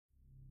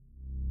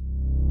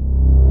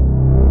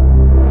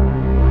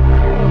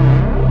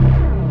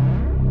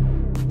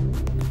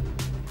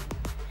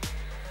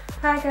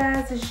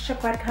guys, this is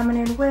Shewquet coming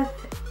in with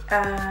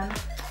a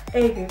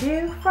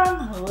review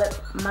from Lip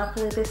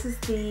Monthly. This is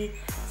the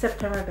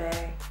September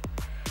bag,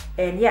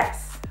 and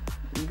yes,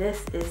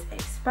 this is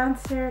a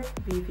sponsored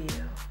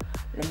review.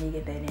 Let me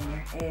get that in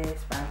here. It is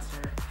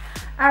sponsored.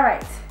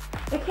 Alright,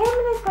 it came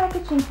in this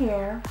packaging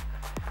here.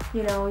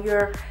 You know,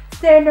 your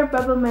standard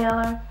bubble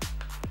mailer.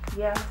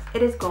 Yes,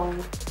 it is gold.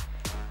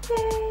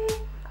 Yay!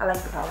 I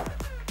like the color.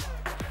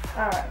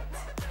 Alright,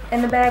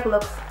 and the bag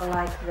looks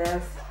like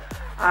this.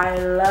 I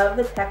love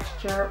the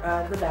texture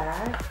of the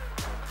bag,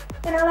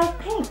 and I like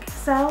pink,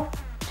 so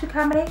 2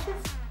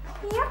 combinations.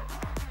 Yep.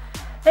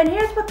 And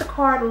here's what the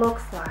card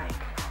looks like.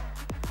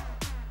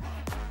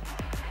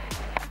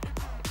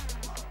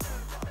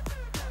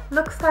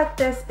 Looks like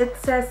this. It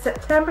says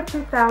September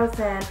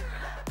 2000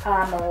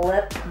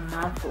 Lip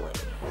Monthly.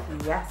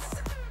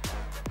 Yes.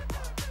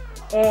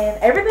 And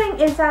everything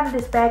inside of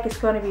this bag is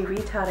going to be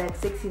retailed at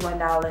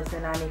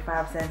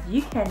 $61.95.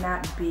 You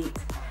cannot beat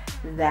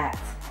that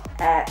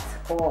at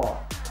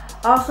all.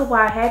 Also,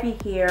 while I have you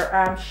here,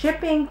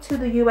 shipping to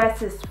the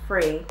US is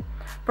free.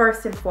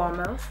 First and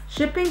foremost,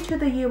 shipping to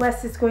the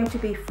US is going to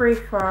be free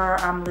for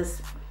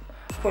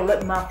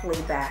Lip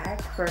Monthly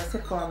bag. First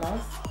and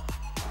foremost,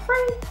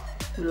 free.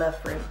 We love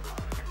free.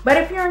 But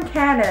if you're in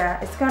Canada,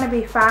 it's going to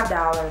be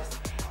 $5.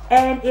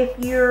 And if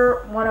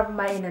you're one of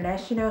my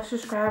international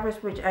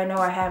subscribers, which I know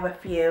I have a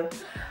few,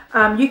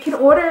 you can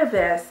order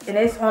this, and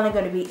it's only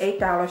going to be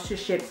 $8 to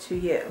ship to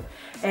you.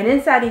 And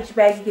inside each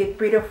bag, you get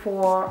 3 to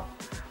 4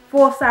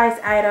 full-size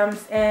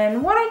items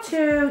and 1 or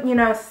 2, you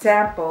know,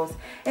 samples.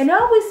 And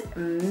always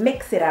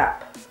mix it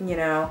up, you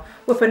know,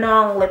 with a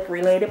non-lip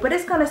related, but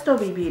it's going to still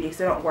be beauty,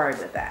 so don't worry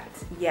with that.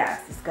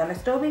 Yes, it's going to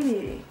still be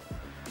beauty.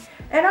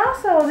 And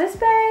also, this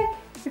bag,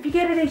 if you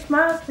get it each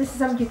month, this is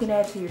something you can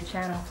add to your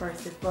channel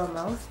first and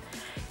foremost.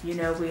 You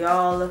know, we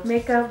all love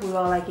makeup. We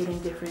all like getting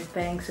different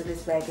things. So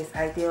this bag is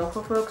ideal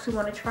for folks who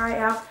want to try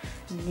out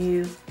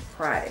new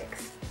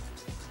products.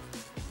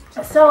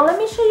 So let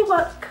me show you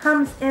what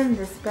comes in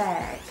this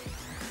bag.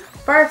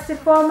 First and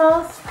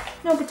foremost,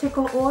 no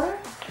particular order,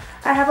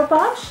 I have a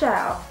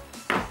Bombshell.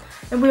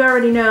 And we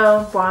already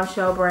know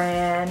Bombshell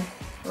brand,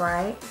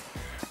 right?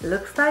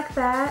 Looks like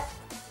that.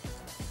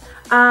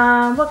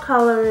 What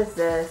color is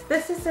this?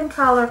 This is in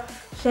color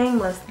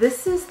Shameless.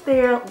 This is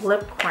their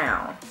lip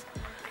crown.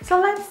 So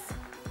let's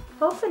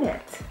open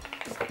it.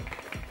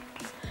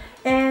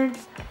 And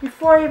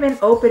before I even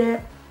open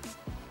it,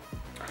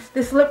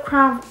 this lip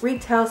crown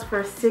retails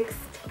for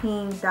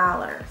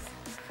 $16.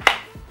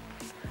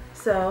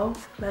 So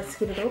let's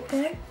get it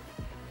open.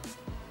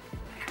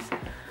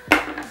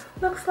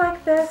 Looks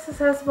like this. It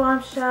says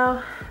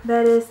Bombshell.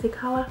 That is the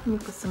color. Let me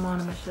put some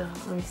on my show.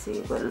 Let me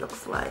see what it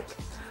looks like.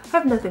 I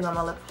have nothing on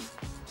my lips.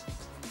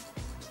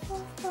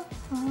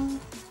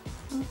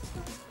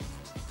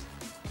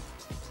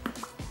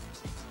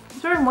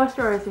 It's very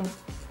moisturizing.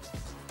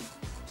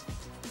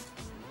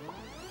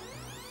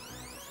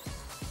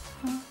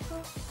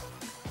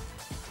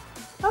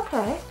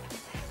 Okay.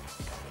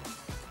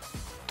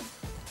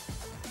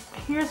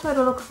 Here's what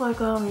it looks like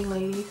on me,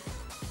 ladies.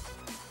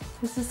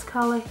 This is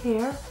color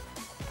here.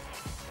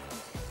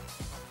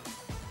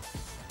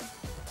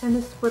 And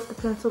this is what the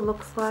pencil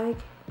looks like.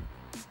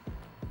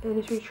 It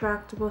is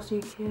retractable, so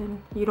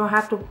you don't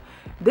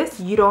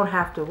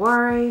have to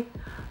worry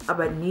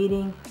about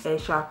needing a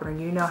sharpener.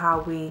 You know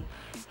how we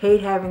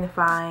hate having to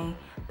find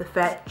the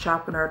fat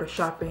sharpener, the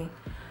sharpening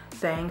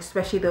thing,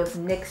 especially those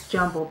NYX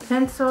jumbo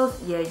pencils.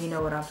 Yeah, you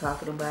know what I'm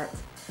talking about.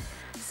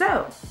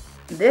 So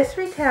this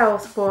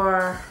retails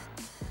for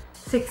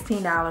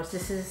 $16.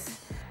 This is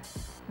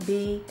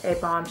a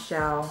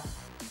Bombshell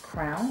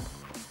crown.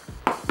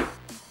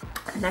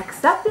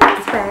 Next up in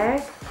this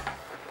bag,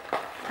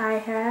 I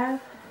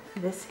have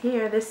this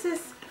here. This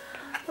is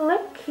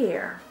lip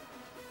care.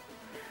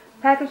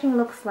 Packaging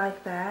looks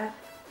like that.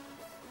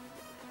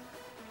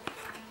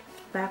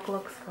 Back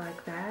looks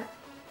like that.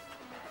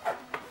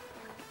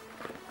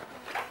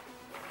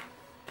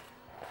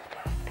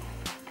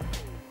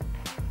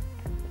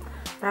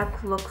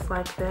 Back looks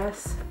like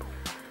this.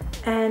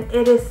 And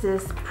it is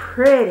this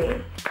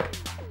pretty.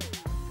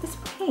 It's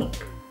pink.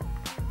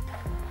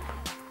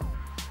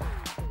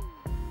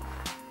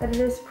 But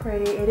it is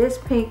pretty. It is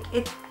pink.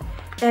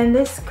 And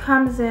this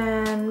comes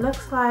in,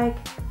 looks like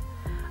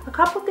a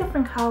couple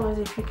different colors,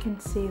 if you can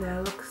see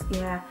that. Looks,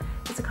 yeah,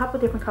 it's a couple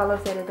different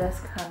colors that it does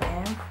come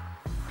in.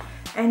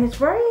 And it's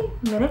very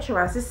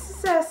miniaturized. This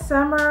is a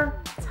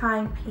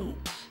summertime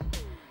peach.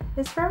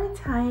 It's very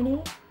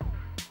tiny.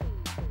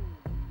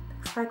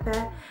 Looks like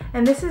that.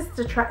 And this is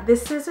a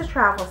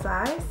travel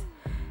size.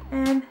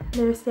 And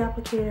there's the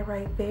applicator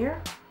right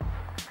there.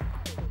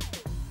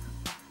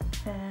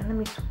 And let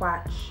me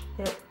swatch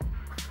it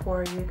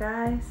for you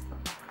guys.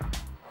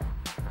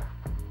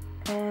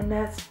 And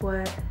that's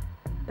what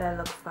that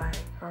looks like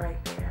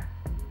right there.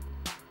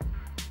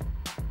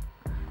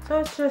 So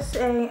it's just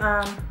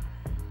a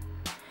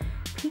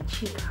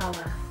peachy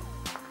color.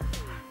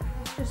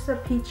 It's just a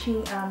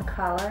peachy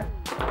color.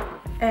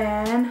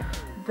 And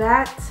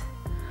that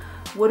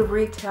would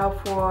retail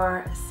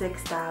for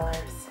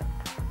 $6.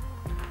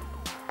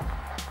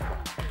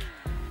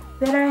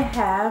 Then I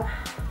have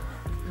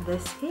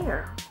this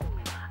here.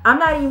 I'm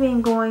not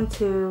even going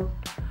to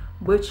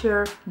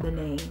butcher the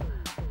name.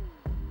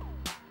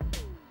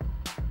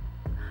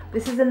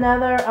 This is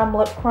another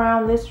lip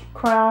crown. This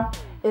crown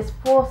is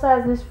full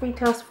size. This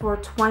retails for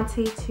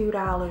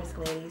 $22,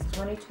 ladies.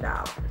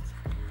 $22.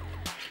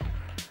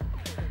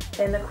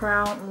 And the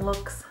crown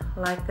looks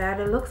like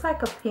that. It looks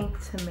like a pink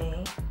to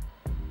me.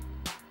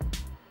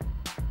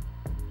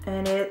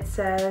 And it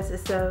says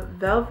it's a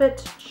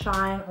velvet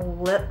shine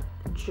lip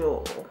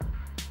jewel.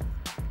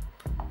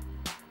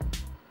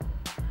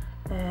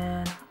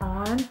 And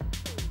on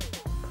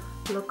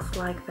looks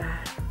like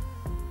that.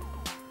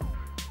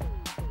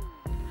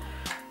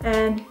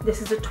 And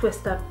this is a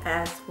twist up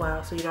as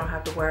well, so you don't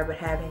have to worry about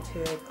having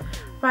to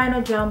find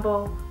a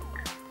jumbo,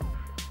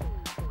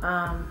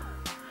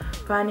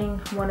 finding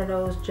one of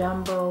those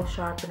jumbo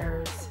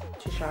sharpeners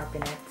to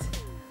sharpen it.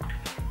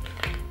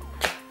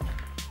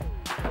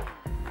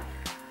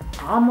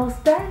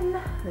 Almost done.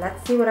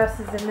 Let's see what else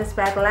is in this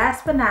bag.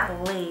 Last but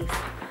not least,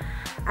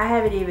 I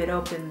haven't even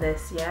opened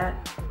this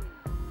yet.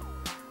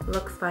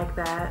 Looks like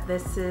that.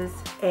 This is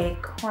a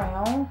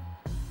crayon.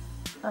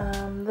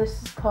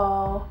 This is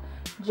called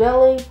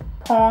Jelly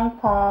Pong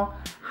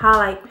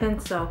Highlight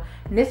Pencil.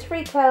 And this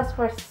retails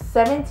for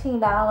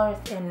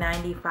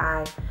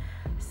 $17.95.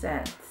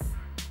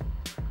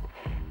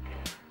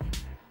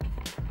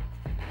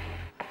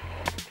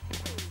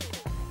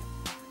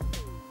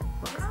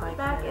 Looks like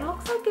that. It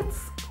looks like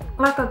it's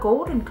like a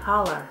golden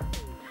color.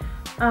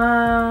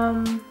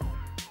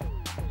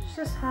 It's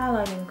just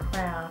highlighting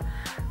crown.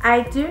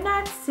 I do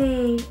not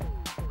see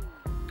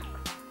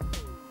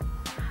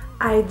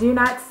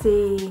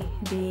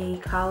the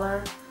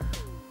color.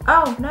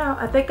 Oh no,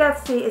 I think I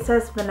see, it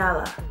says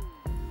vanilla.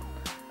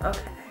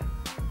 Okay.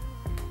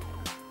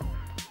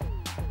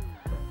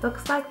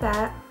 Looks like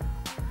that.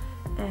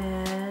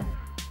 And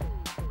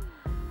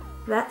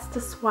that's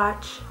the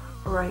swatch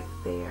right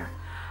there.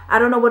 I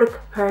don't know what to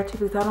compare it to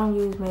because I don't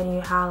use many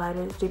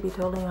highlighters, to be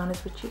totally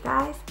honest with you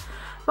guys.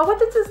 But what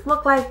does this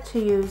look like to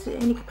use?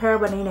 Any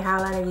comparable to any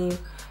highlighter you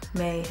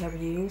may have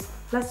used?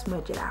 Let's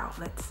smudge it out.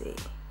 Let's see.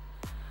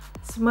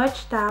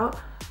 Smudged out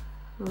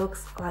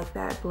looks like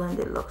that.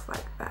 Blended looks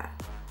like that.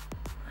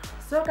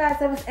 So guys,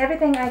 that was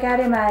everything I got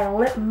in my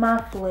Lip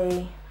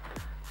Monthly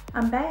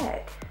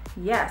bag.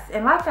 Yes,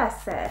 and like I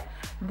said,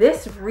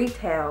 this bag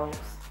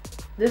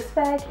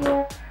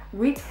here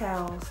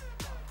retails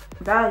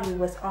value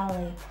was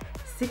only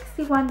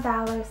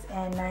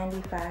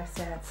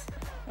 $61.95.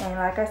 And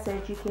like I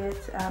said, you get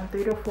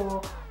 3 to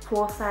 4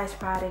 full-size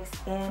products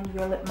in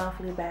your Lip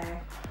Monthly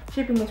bag.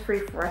 Shipping is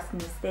free for us in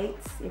the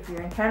States. If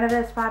you're in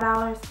Canada, it's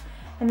 $5.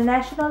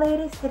 International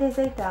ladies, it is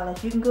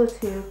 $8. You can go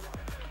to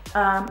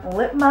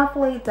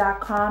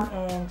lipmonthly.com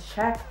and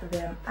check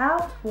them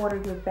out.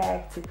 Order your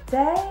bag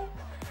today.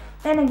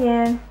 And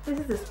again, this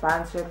is a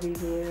sponsored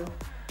review.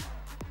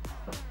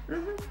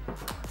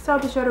 So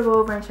be sure to go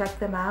over and check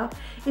them out.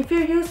 If you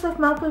used Lip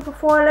Monthly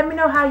before, let me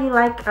know how you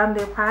like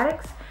their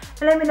products.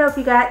 And let me know if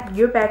you got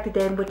your bag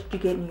today and what did you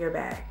get in your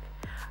bag.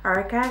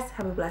 Alright guys,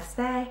 have a blessed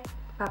day.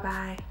 Bye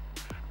bye.